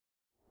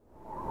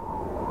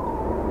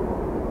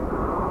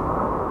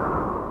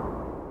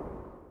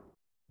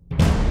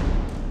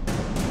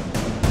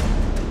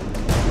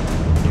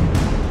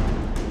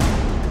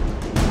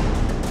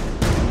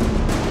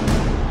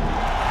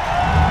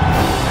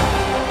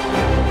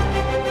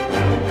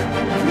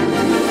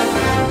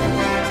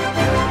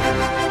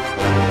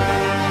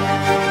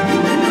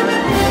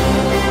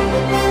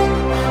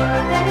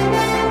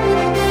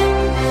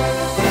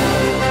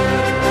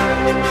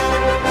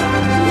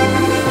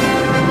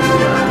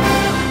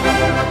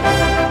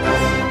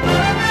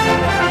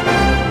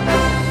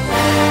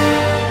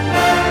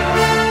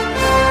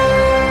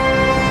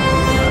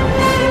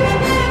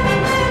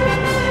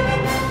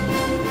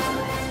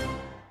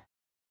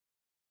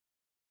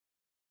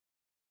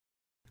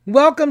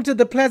Welcome to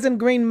the Pleasant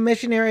Green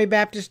Missionary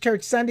Baptist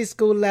Church Sunday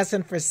School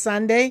lesson for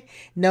Sunday,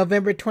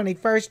 November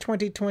 21st,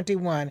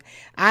 2021.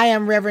 I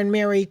am Reverend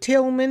Mary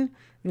Tillman,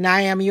 and I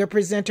am your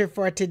presenter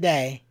for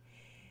today.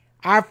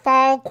 Our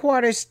fall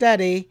quarter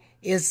study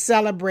is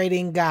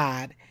Celebrating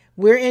God.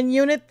 We're in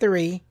Unit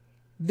 3,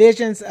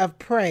 Visions of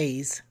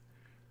Praise.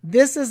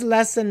 This is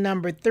lesson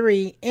number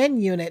 3 in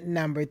Unit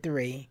number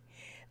 3.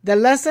 The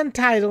lesson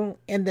title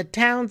in the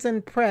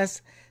Townsend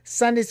Press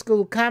Sunday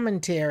School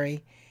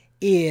Commentary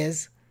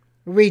is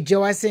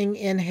Rejoicing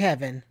in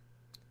Heaven.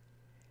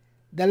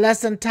 The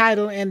lesson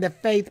title in the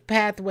Faith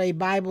Pathway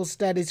Bible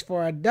Studies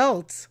for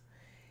Adults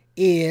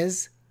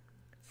is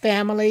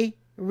Family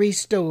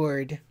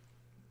Restored.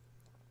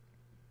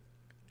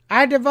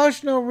 Our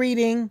devotional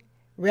reading,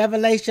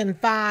 Revelation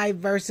 5,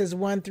 verses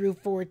 1 through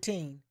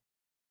 14.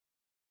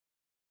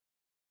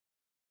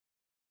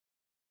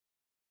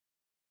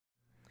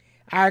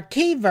 Our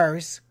key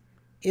verse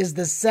is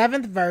the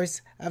 7th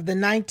verse of the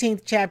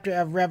 19th chapter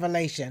of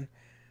Revelation.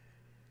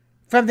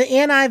 From the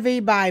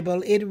NIV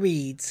Bible, it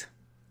reads,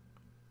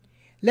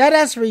 "Let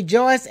us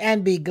rejoice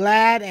and be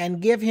glad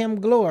and give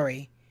him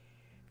glory,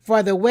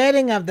 for the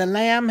wedding of the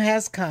Lamb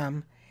has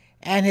come,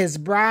 and his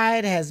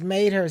bride has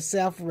made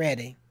herself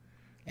ready."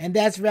 And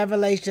that's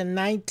Revelation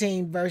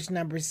 19, verse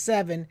number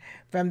 7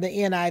 from the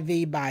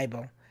NIV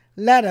Bible.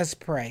 Let us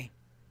pray.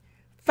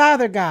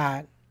 Father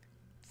God,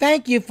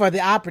 thank you for the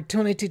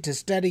opportunity to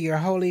study your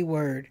holy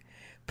word.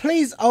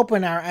 Please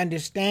open our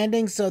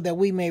understanding so that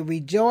we may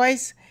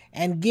rejoice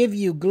and give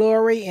you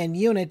glory and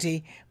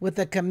unity with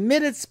a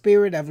committed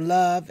spirit of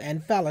love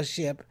and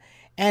fellowship,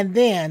 and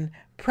then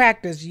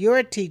practice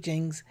your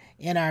teachings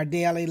in our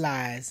daily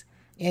lives.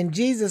 In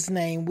Jesus'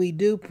 name we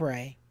do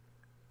pray.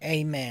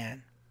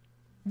 Amen.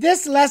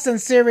 This lesson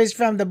series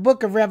from the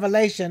book of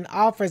Revelation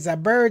offers a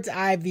bird's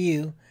eye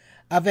view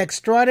of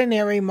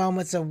extraordinary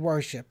moments of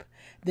worship.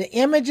 The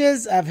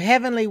images of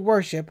heavenly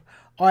worship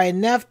are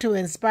enough to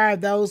inspire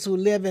those who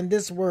live in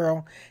this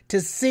world to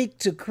seek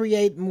to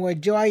create more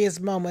joyous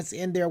moments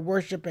in their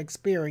worship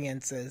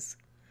experiences.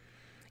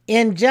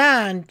 In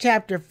John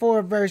chapter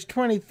 4, verse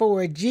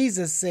 24,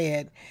 Jesus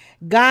said,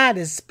 "God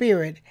is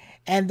spirit,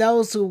 and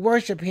those who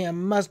worship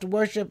him must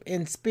worship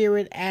in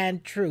spirit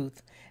and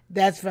truth."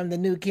 That's from the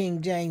New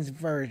King James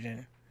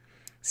Version.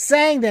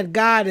 Saying that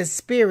God is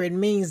spirit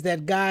means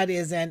that God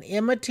is an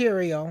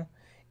immaterial,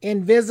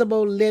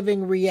 invisible,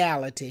 living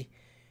reality.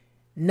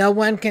 No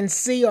one can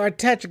see or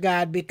touch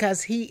God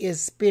because he is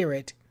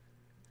spirit.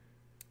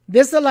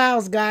 This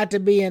allows God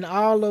to be in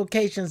all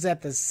locations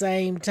at the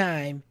same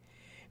time,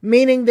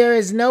 meaning there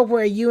is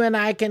nowhere you and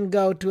I can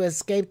go to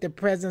escape the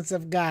presence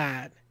of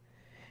God.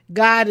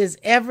 God is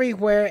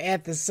everywhere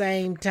at the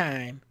same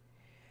time.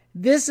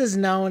 This is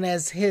known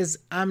as his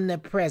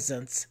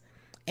omnipresence,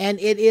 and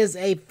it is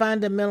a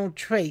fundamental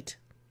trait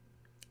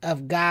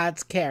of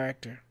God's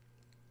character.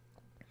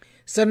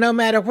 So no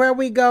matter where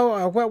we go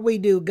or what we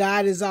do,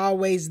 God is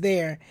always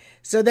there.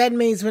 So that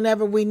means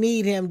whenever we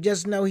need him,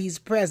 just know he's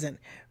present.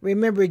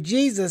 Remember,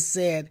 Jesus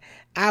said,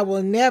 "I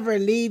will never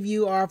leave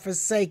you or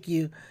forsake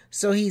you."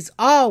 So he's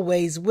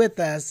always with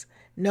us,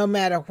 no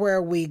matter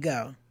where we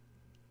go.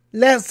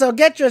 So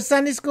get your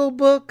Sunday school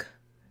book,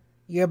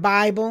 your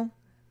Bible,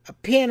 a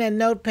pen and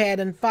notepad,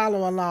 and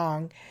follow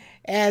along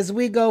as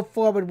we go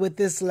forward with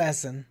this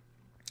lesson.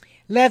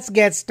 Let's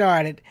get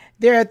started.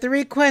 There are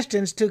 3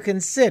 questions to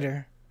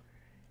consider.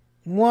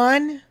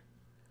 1.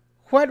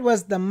 What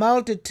was the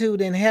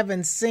multitude in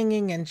heaven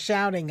singing and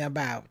shouting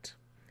about?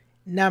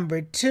 Number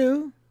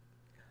 2.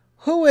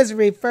 Who is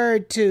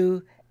referred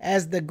to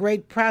as the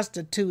great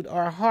prostitute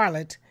or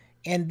harlot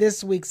in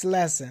this week's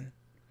lesson?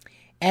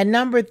 And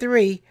number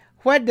 3,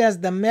 what does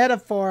the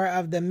metaphor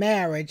of the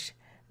marriage,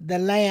 the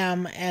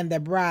lamb and the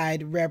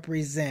bride,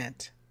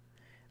 represent?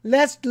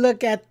 Let's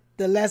look at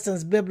the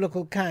lesson's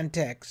biblical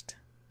context.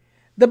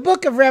 The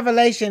book of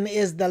Revelation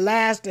is the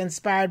last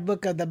inspired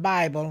book of the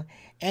Bible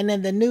and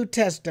in the New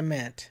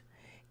Testament.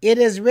 It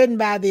is written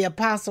by the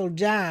Apostle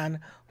John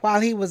while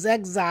he was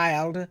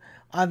exiled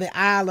on the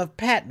Isle of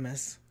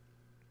Patmos.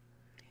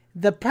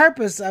 The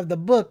purpose of the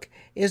book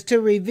is to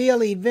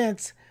reveal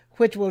events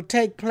which will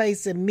take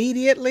place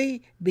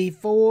immediately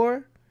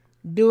before,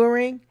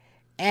 during,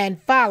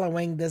 and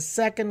following the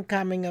second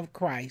coming of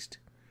Christ.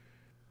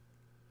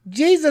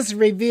 Jesus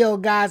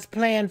revealed God's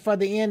plan for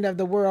the end of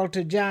the world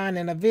to John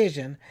in a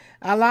vision,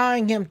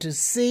 allowing him to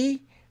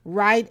see,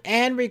 write,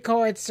 and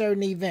record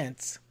certain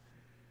events.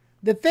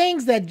 The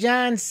things that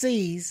John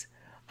sees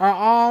are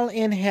all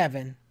in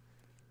heaven.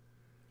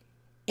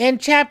 In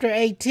chapter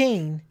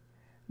 18,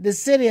 the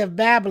city of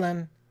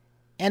Babylon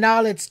and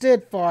all it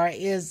stood for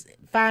is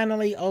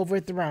finally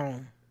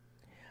overthrown.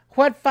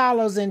 What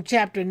follows in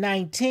chapter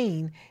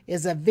 19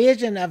 is a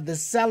vision of the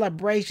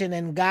celebration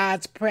in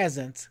God's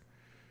presence,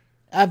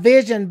 a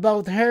vision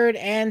both heard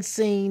and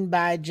seen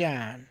by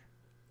John.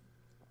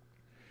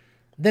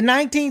 The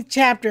 19th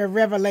chapter of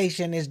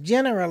Revelation is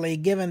generally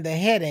given the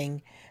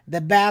heading,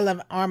 The Battle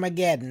of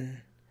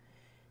Armageddon.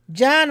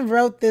 John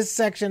wrote this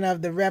section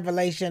of the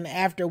Revelation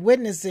after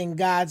witnessing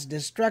God's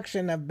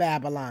destruction of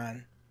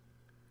Babylon.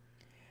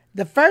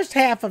 The first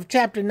half of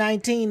chapter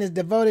 19 is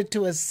devoted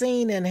to a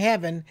scene in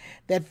heaven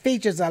that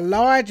features a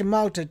large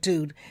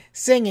multitude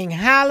singing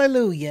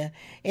hallelujah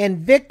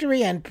in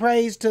victory and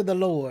praise to the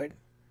Lord.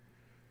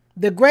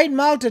 The great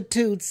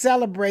multitude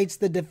celebrates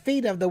the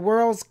defeat of the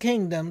world's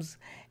kingdoms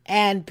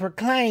and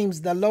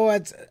proclaims the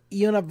Lord's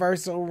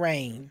universal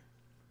reign.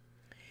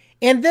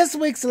 In this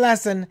week's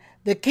lesson,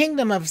 the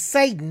kingdom of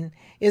Satan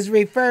is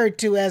referred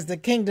to as the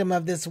kingdom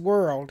of this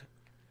world,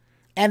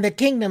 and the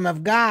kingdom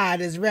of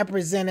God is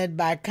represented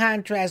by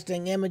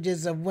contrasting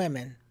images of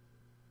women.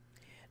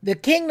 The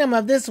kingdom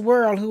of this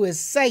world, who is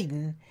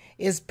Satan,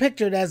 is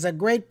pictured as a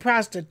great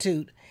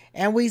prostitute,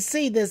 and we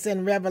see this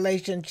in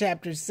Revelation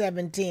chapters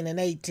 17 and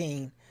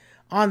 18.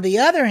 On the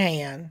other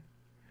hand,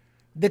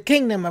 the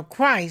kingdom of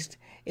Christ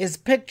is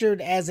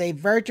pictured as a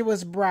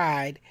virtuous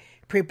bride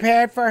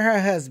prepared for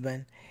her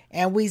husband,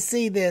 and we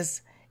see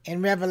this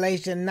in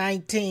Revelation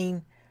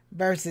 19,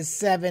 verses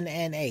 7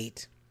 and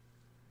 8.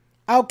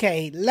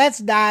 Okay, let's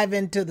dive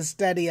into the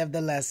study of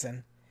the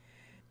lesson.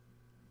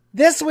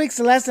 This week's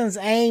lesson's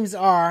aims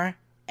are,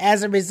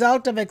 as a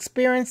result of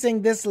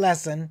experiencing this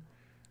lesson,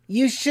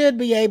 you should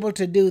be able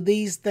to do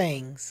these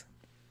things.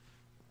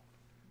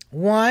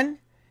 1.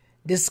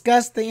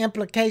 Discuss the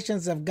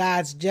implications of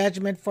God's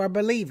judgment for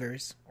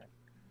believers.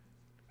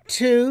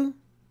 2.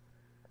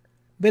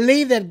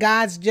 Believe that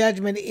God's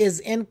judgment is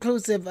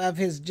inclusive of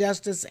his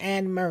justice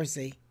and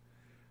mercy.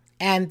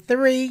 And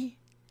 3.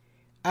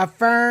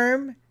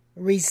 Affirm,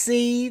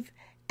 receive,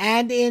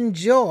 and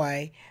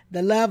enjoy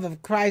the love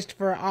of Christ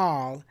for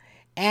all,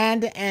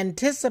 and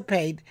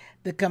anticipate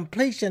the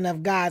completion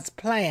of God's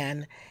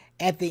plan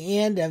at the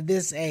end of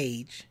this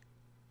age.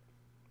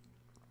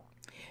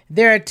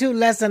 There are 2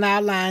 lesson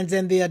outlines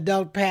in the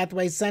Adult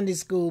Pathway Sunday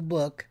School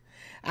book.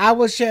 I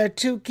will share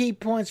 2 key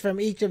points from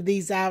each of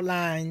these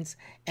outlines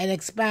and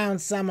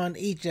expound some on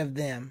each of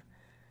them.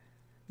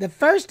 The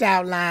first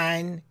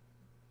outline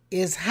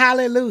is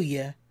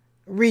Hallelujah,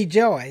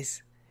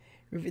 Rejoice.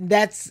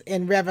 That's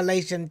in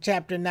Revelation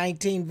chapter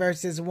 19,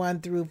 verses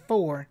 1 through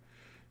 4.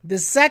 The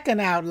second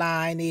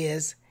outline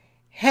is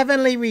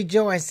Heavenly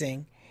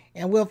Rejoicing,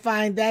 and we'll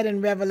find that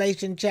in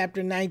Revelation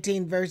chapter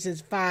 19,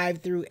 verses 5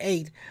 through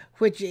 8,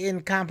 which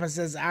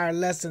encompasses our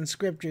lesson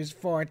scriptures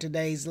for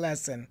today's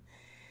lesson.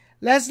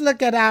 Let's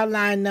look at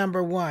outline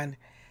number 1.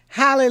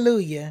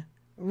 Hallelujah,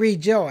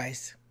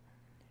 Rejoice.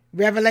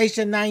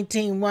 Revelation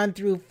 19, 1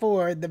 through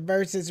 4, the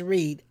verses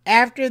read,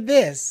 After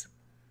this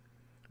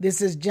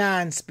is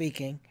John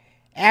speaking.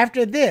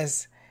 After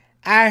this,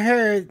 I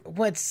heard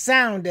what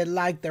sounded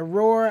like the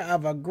roar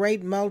of a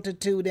great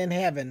multitude in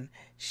heaven,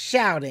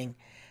 shouting,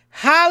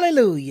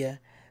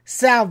 Hallelujah!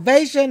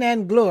 Salvation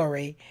and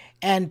glory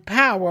and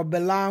power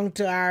belong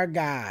to our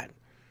God.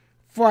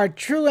 For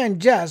true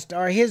and just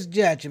are his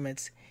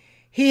judgments.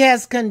 He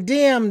has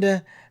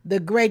condemned the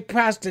great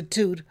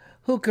prostitute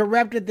who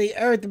corrupted the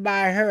earth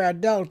by her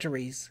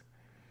adulteries.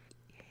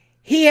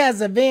 He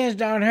has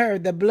avenged on her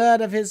the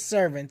blood of his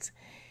servants.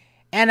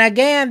 And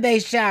again they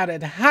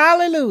shouted,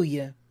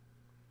 Hallelujah!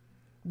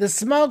 The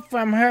smoke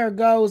from her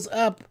goes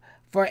up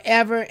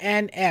forever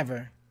and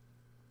ever.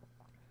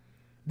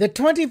 The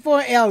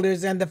 24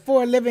 elders and the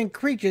 4 living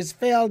creatures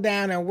fell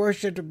down and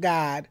worshipped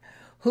God,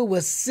 who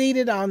was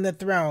seated on the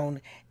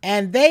throne,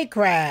 and they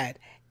cried,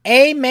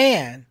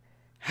 Amen!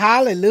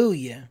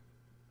 Hallelujah!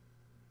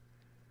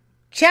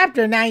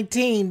 Chapter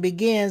 19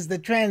 begins the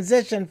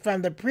transition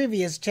from the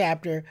previous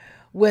chapter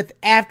with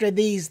After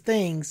these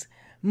things,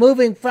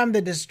 moving from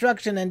the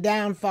destruction and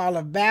downfall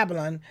of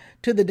Babylon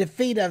to the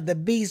defeat of the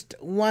beast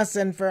once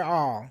and for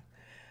all.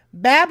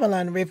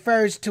 Babylon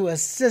refers to a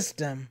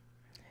system,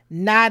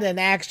 not an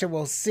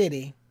actual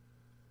city.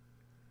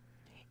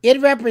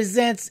 It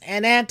represents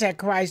an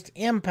Antichrist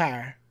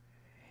empire.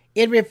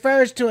 It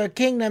refers to a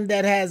kingdom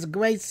that has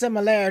great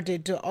similarity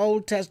to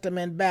Old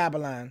Testament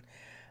Babylon.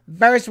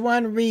 Verse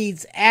 1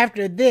 reads,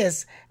 After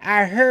this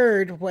I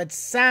heard what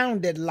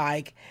sounded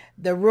like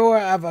the roar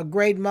of a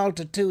great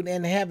multitude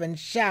in heaven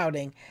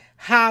shouting,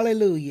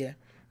 Hallelujah!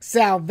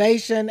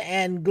 Salvation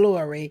and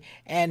glory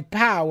and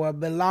power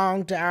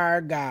belong to our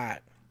God.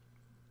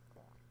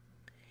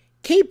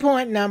 Key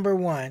point number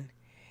 1.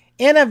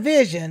 In a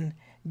vision,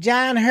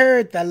 John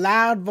heard the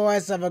loud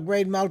voice of a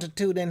great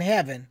multitude in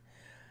heaven.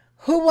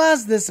 Who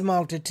was this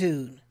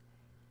multitude?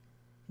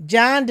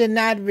 John did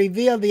not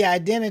reveal the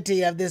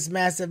identity of this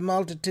massive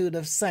multitude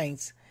of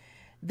saints.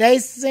 They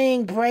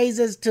sing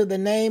praises to the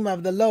name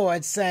of the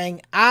Lord,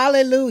 saying,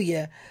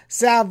 Alleluia!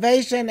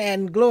 Salvation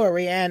and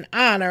glory and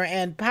honor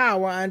and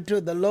power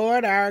unto the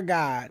Lord our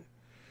God.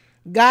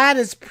 God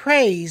is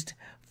praised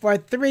for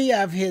 3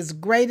 of his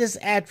greatest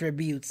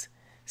attributes,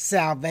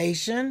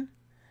 salvation,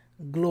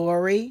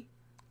 glory,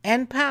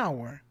 and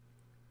power.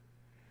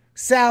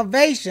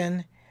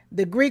 Salvation,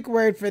 the Greek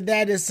word for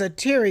that is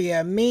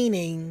soteria,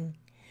 meaning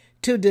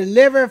to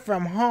deliver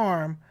from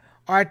harm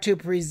or to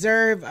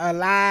preserve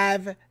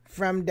alive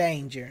from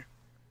danger.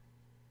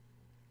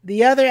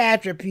 The other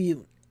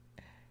attribute,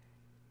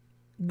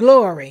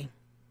 glory,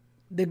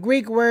 the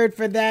Greek word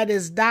for that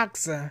is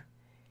doxa,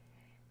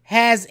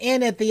 has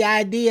in it the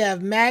idea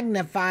of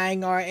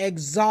magnifying or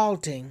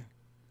exalting.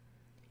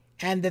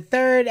 And the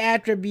third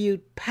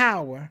attribute,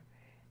 power,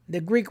 the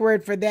Greek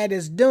word for that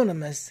is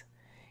dunamis.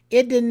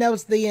 It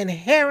denotes the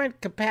inherent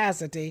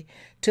capacity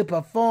to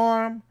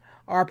perform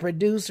or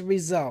produce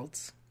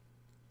results.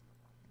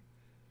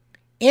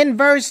 In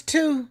verse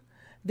 2,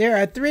 there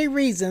are 3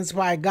 reasons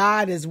why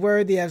God is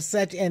worthy of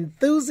such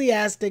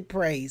enthusiastic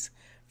praise.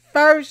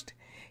 First,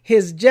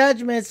 his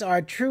judgments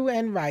are true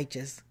and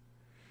righteous.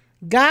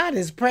 God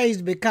is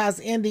praised because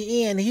in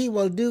the end he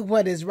will do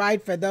what is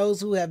right for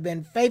those who have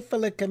been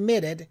faithfully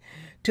committed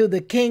to the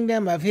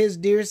kingdom of his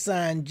dear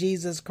Son,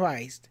 Jesus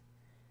Christ.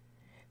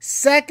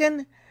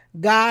 Second,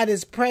 God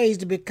is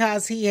praised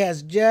because he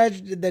has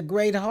judged the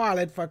great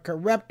harlot for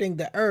corrupting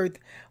the earth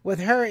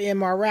with her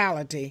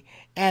immorality.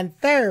 And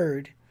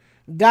third,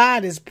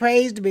 God is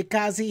praised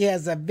because he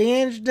has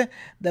avenged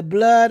the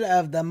blood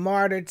of the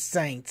martyred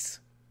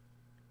saints.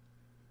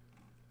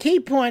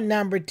 Key point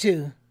number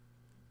 2.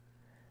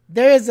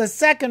 There is a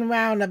second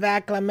round of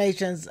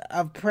acclamations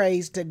of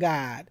praise to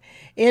God.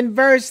 In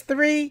verse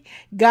 3,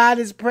 God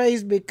is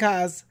praised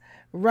because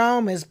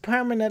Rome is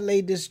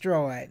permanently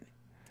destroyed.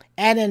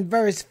 And in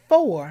verse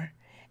 4,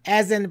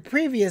 as in the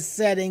previous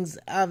settings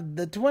of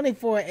the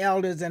 24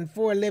 elders and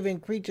 4 living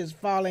creatures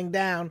falling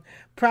down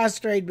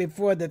prostrate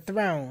before the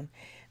throne,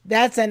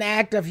 that's an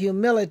act of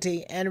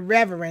humility and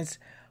reverence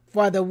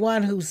for the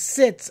one who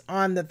sits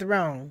on the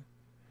throne.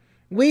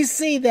 We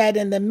see that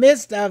in the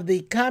midst of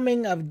the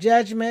coming of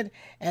judgment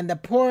and the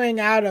pouring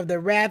out of the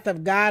wrath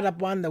of God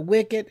upon the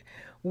wicked,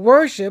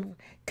 worship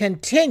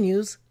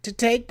continues to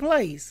take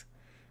place.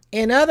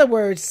 In other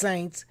words,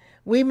 saints,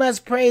 we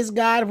must praise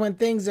God when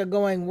things are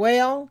going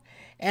well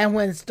and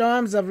when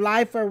storms of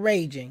life are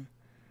raging.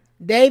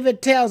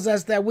 David tells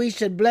us that we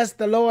should bless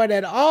the Lord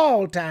at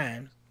all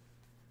times,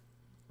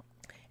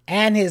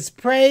 and his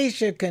praise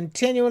should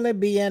continually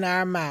be in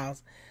our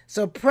mouths.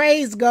 So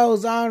praise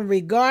goes on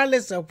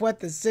regardless of what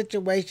the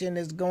situation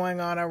is going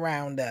on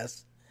around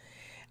us.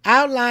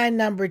 Outline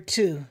number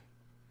 2,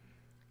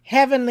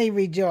 heavenly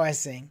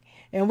rejoicing.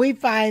 And we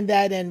find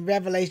that in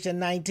Revelation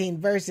 19,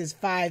 verses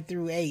 5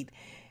 through 8.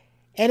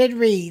 And it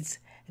reads,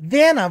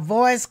 "Then a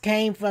voice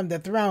came from the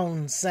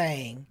throne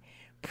saying,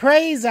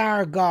 'Praise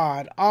our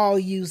God, all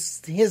you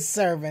his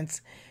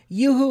servants,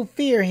 you who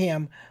fear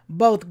him,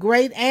 both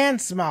great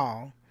and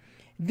small.'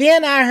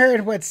 Then I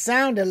heard what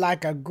sounded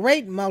like a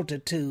great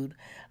multitude,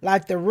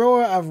 like the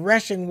roar of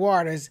rushing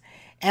waters,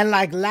 and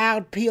like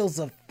loud peals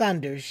of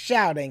thunder,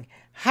 shouting,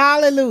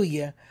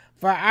 'Hallelujah,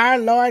 for our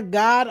Lord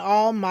God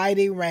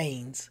Almighty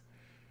reigns.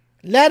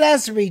 Let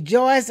us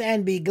rejoice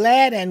and be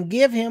glad and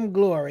give him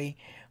glory,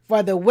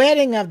 for the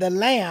wedding of the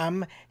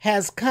Lamb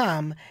has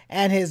come,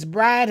 and his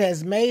bride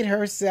has made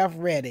herself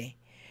ready.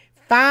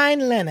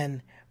 Fine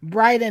linen,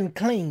 bright and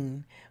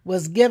clean,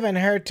 was given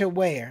her to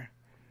wear."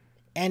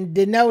 And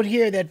denote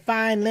here that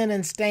fine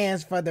linen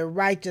stands for the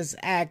righteous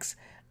acts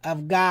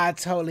of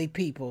God's holy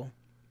people.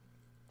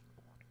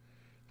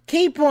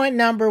 Key point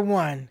number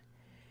 1.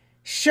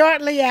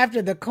 Shortly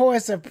after the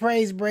chorus of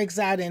praise breaks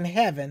out in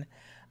heaven,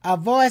 a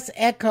voice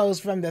echoes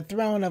from the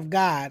throne of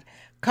God,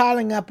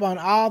 calling upon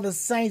all the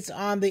saints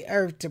on the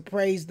earth to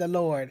praise the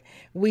Lord.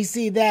 We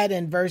see that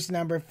in verse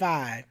number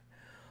 5.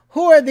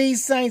 Who are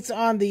these saints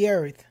on the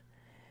earth?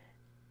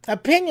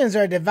 Opinions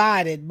are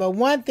divided, but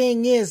one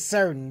thing is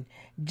certain.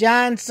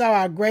 John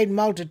saw a great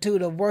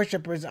multitude of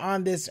worshipers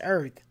on this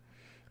earth.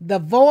 The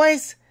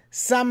voice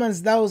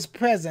summons those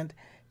present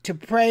to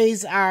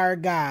praise our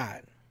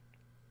God.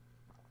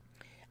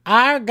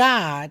 Our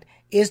God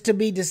is to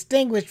be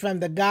distinguished from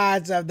the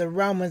gods of the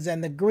Romans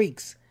and the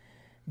Greeks.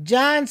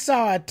 John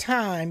saw a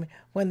time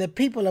when the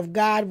people of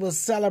God will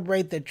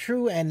celebrate the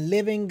true and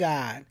living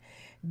God.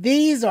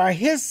 These are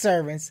his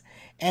servants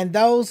and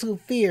those who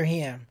fear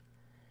him.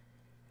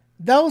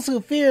 Those who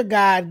fear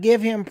God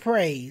give him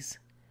praise.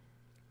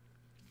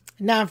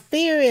 Now,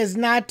 fear is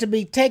not to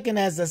be taken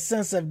as a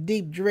sense of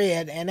deep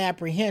dread and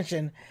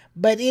apprehension,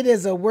 but it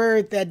is a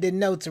word that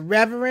denotes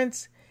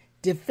reverence,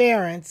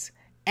 deference,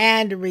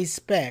 and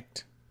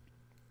respect.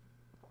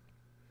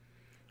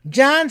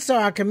 John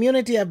saw a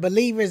community of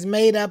believers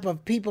made up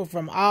of people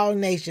from all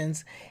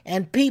nations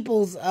and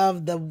peoples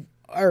of the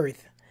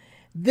earth.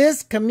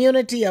 This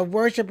community of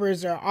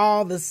worshipers are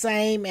all the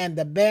same, and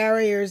the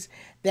barriers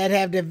that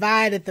have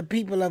divided the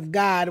people of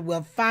God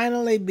will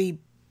finally be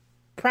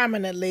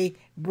permanently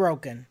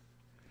broken.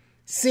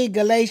 See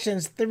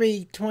Galatians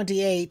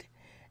 3:28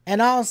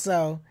 and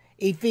also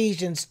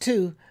Ephesians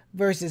 2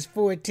 verses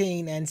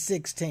 14 and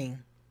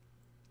 16.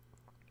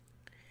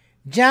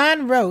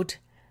 John wrote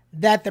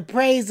that the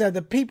praise of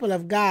the people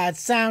of God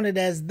sounded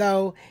as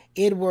though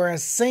it were a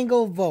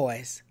single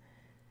voice.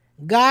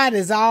 God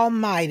is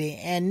almighty,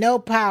 and no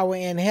power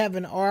in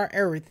heaven or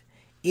earth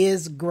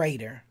is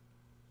greater.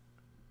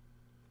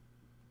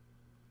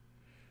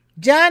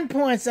 John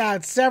points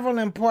out several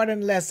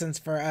important lessons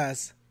for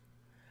us.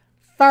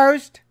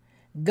 First,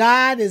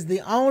 God is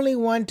the only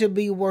one to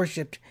be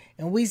worshipped,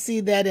 and we see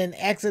that in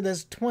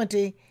Exodus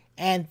 20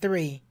 and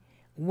 3,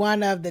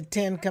 one of the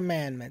 10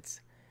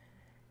 Commandments.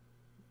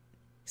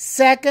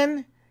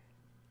 Second,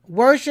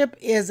 worship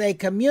is a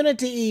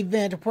community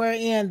event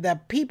wherein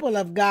the people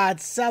of God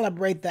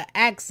celebrate the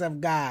acts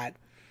of God.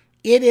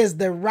 It is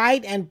the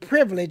right and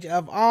privilege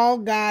of all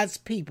God's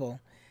people.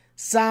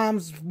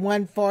 Psalms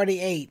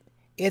 148.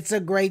 It's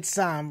a great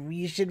psalm.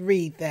 You should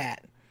read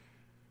that.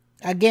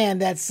 Again,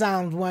 that's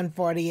Psalms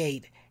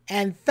 148.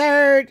 And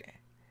third,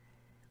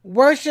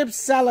 worship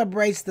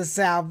celebrates the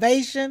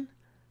salvation,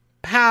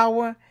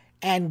 power,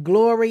 and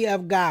glory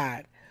of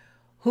God,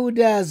 who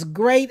does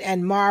great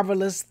and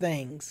marvelous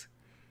things.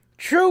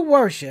 True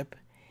worship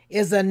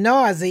is a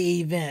noisy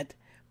event,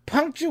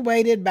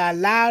 punctuated by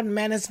loud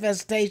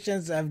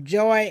manifestations of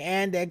joy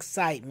and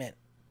excitement.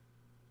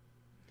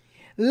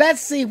 Let's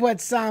see what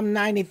Psalm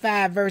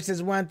 95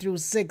 verses 1 through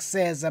 6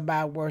 says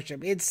about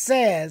worship. It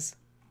says,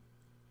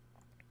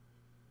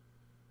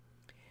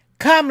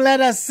 "Come, let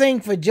us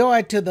sing for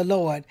joy to the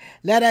Lord.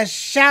 Let us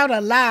shout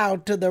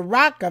aloud to the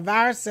rock of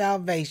our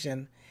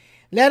salvation.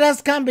 Let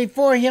us come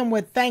before him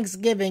with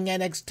thanksgiving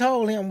and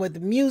extol him with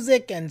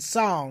music and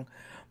song.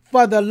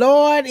 For the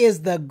Lord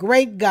is the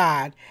great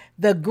God,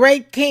 the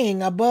great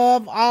King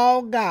above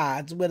all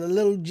gods," with a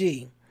little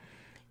g.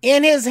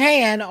 "In his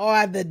hand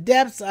are the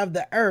depths of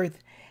the earth,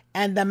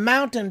 and the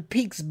mountain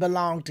peaks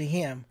belong to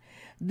him.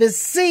 The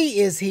sea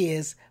is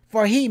his,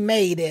 for he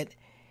made it,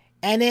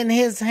 and in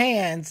his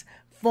hands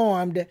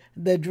formed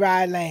the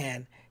dry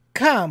land.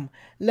 Come,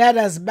 let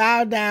us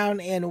bow down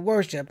in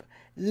worship.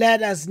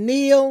 Let us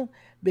kneel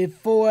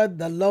before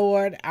the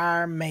Lord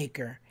our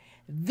Maker."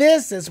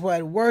 This is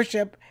what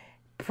worship,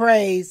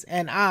 praise,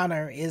 and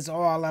honor is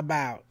all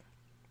about.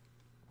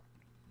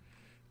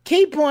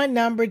 Key point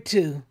number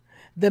 2,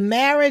 the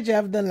marriage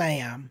of the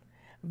Lamb.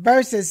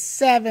 Verses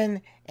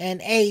 7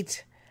 and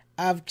 8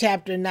 of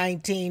chapter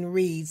 19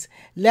 reads,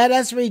 "Let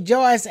us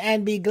rejoice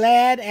and be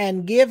glad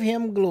and give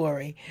him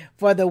glory,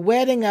 for the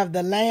wedding of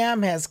the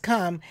Lamb has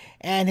come,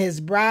 and his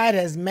bride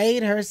has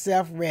made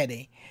herself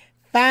ready.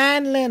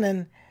 Fine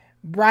linen,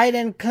 bright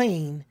and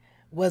clean,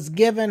 was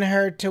given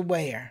her to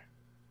wear."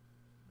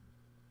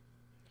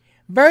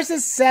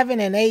 Verses 7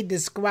 and 8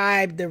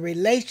 describe the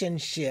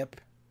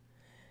relationship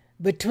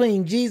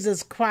between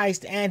Jesus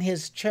Christ and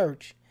his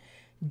church.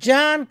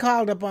 John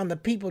called upon the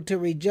people to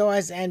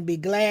rejoice and be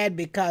glad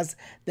because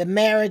the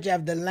marriage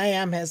of the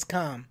Lamb has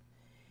come.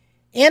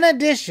 In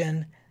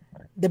addition,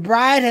 the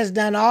bride has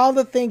done all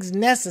the things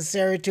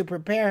necessary to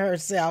prepare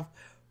herself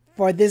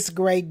for this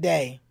great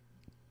day.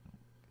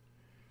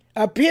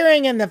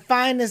 Appearing in the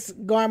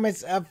finest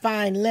garments of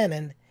fine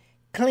linen,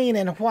 clean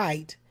and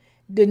white,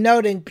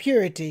 denoting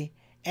purity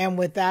and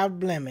without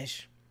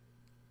blemish.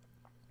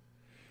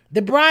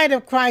 The bride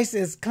of Christ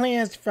is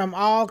cleansed from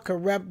all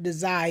corrupt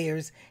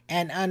desires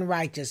and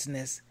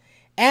unrighteousness.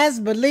 As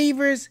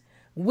believers,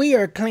 we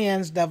are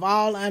cleansed of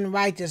all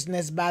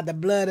unrighteousness by the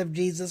blood of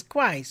Jesus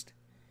Christ.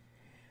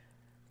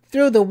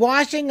 Through the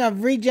washing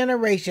of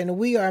regeneration,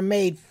 we are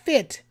made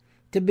fit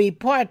to be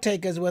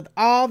partakers with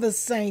all the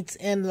saints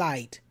in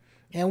light.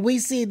 And we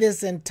see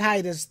this in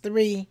Titus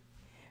 3,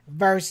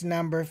 verse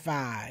number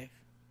 5.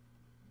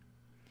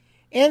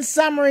 In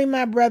summary,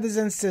 my brothers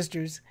and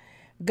sisters,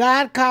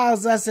 God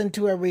calls us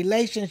into a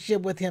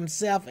relationship with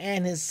himself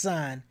and his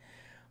Son.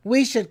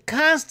 We should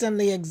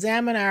constantly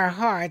examine our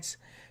hearts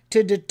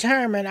to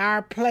determine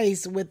our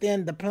place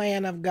within the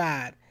plan of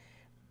God.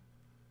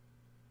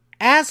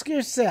 Ask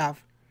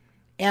yourself,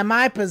 am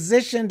I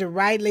positioned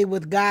rightly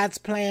with God's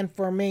plan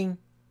for me?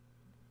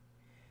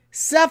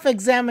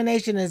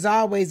 Self-examination is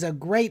always a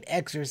great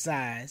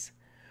exercise.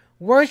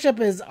 Worship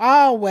is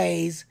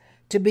always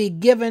to be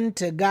given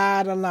to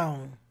God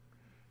alone.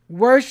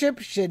 Worship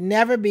should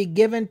never be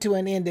given to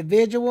an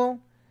individual,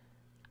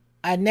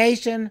 a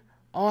nation,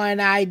 or an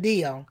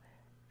ideal.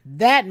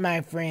 That,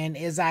 my friend,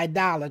 is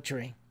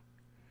idolatry.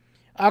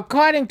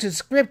 According to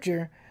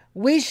Scripture,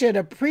 we should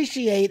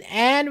appreciate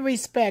and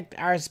respect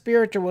our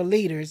spiritual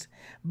leaders,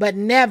 but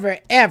never,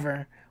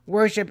 ever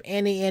worship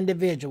any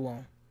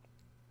individual.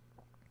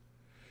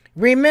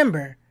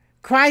 Remember,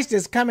 Christ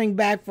is coming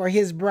back for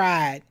his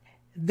bride,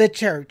 the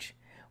church,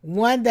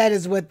 one that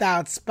is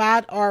without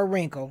spot or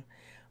wrinkle.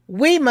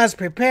 We must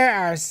prepare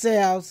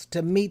ourselves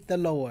to meet the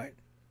Lord.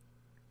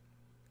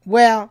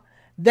 Well,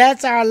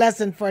 that's our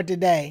lesson for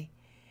today.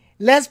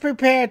 Let's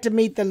prepare to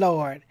meet the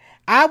Lord.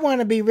 I want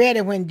to be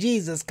ready when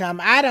Jesus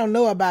comes. I don't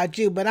know about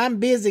you, but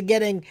I'm busy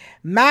getting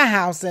my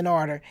house in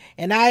order.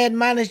 And I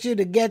admonish you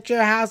to get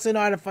your house in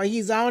order, for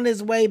he's on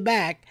his way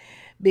back,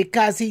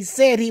 because he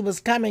said he was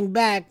coming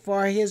back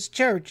for his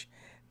church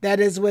that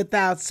is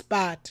without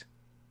spot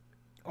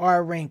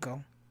or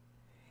wrinkle.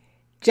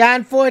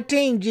 John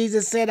 14,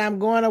 Jesus said, "I'm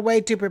going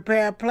away to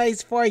prepare a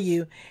place for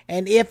you.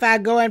 And if I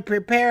go and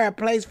prepare a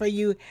place for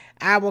you,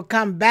 I will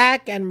come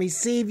back and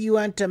receive you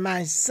unto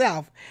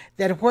myself,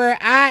 that where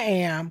I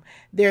am,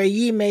 there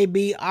ye may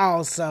be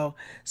also."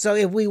 So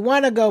if we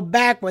want to go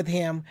back with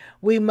him,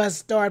 we must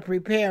start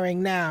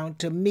preparing now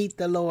to meet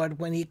the Lord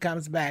when he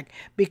comes back.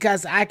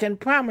 Because I can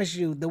promise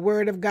you, the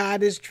word of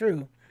God is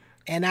true.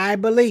 And I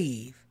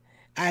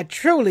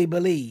truly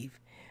believe,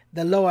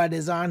 the Lord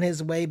is on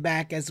his way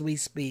back as we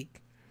speak.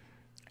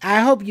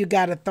 I hope you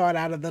got a thought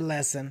out of the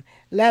lesson.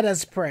 Let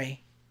us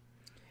pray.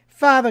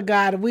 Father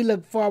God, we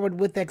look forward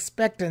with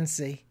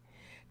expectancy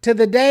to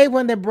the day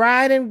when the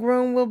bride and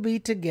groom will be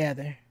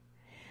together.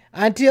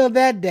 Until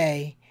that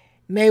day,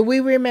 may we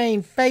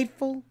remain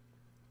faithful,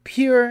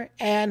 pure,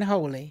 and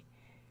holy.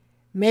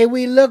 May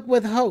we look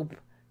with hope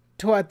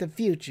toward the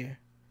future.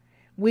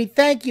 We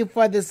thank you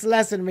for this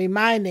lesson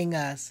reminding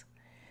us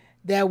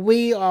that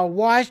we are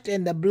washed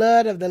in the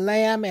blood of the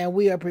Lamb and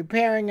we are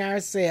preparing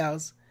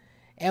ourselves,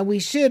 and we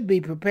should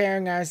be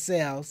preparing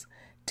ourselves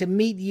to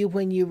meet you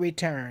when you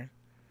return.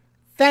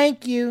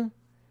 Thank you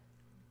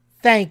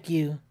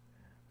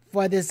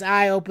for this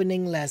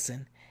eye-opening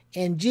lesson.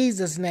 In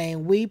Jesus'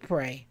 name we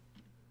pray.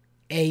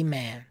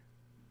 Amen.